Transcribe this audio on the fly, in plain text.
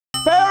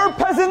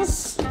there,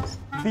 peasants!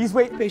 Please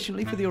wait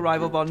patiently for the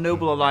arrival of our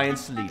noble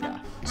alliance leader.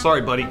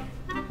 Sorry, buddy.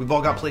 We've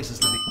all got places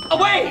to be.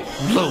 Away!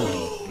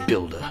 Lowly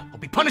builder will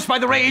be punished by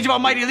the rage of our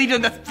mighty leader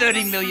and the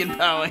 30 million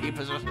power he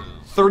possesses.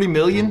 30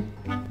 million?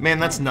 Man,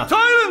 that's nothing.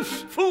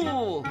 Silence,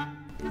 fool!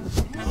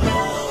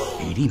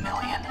 80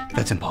 million?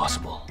 That's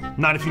impossible.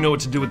 Not if you know what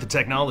to do with the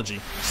technology.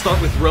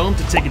 Start with Rome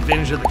to take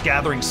advantage of the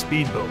gathering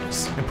speed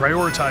bonus, and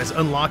prioritize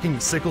unlocking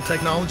the sickle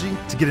technology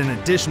to get an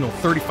additional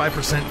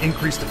 35%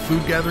 increase to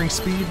food gathering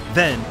speed.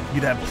 Then,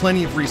 you'd have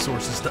plenty of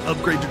resources to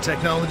upgrade your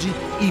technology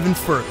even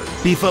further.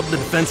 Beef up the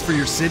defense for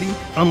your city,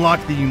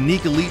 unlock the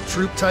unique elite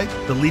troop type,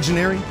 the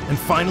Legionary, and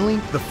finally,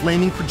 the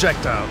flaming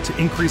projectile to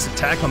increase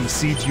attack on the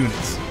siege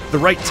units. The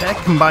right tech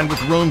combined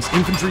with Rome's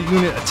infantry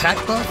unit attack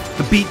buff,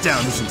 the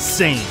beatdown is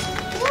insane.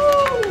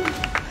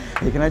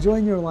 Hey, can I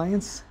join your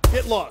alliance?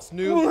 Get lost,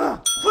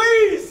 noob.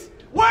 Please,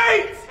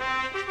 wait!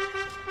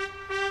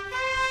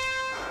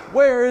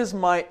 Where is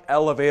my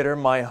elevator,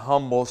 my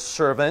humble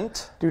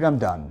servant? Dude, I'm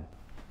done.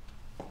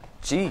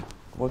 Gee,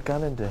 what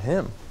got into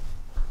him?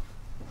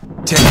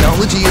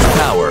 Technology is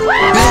power.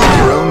 Build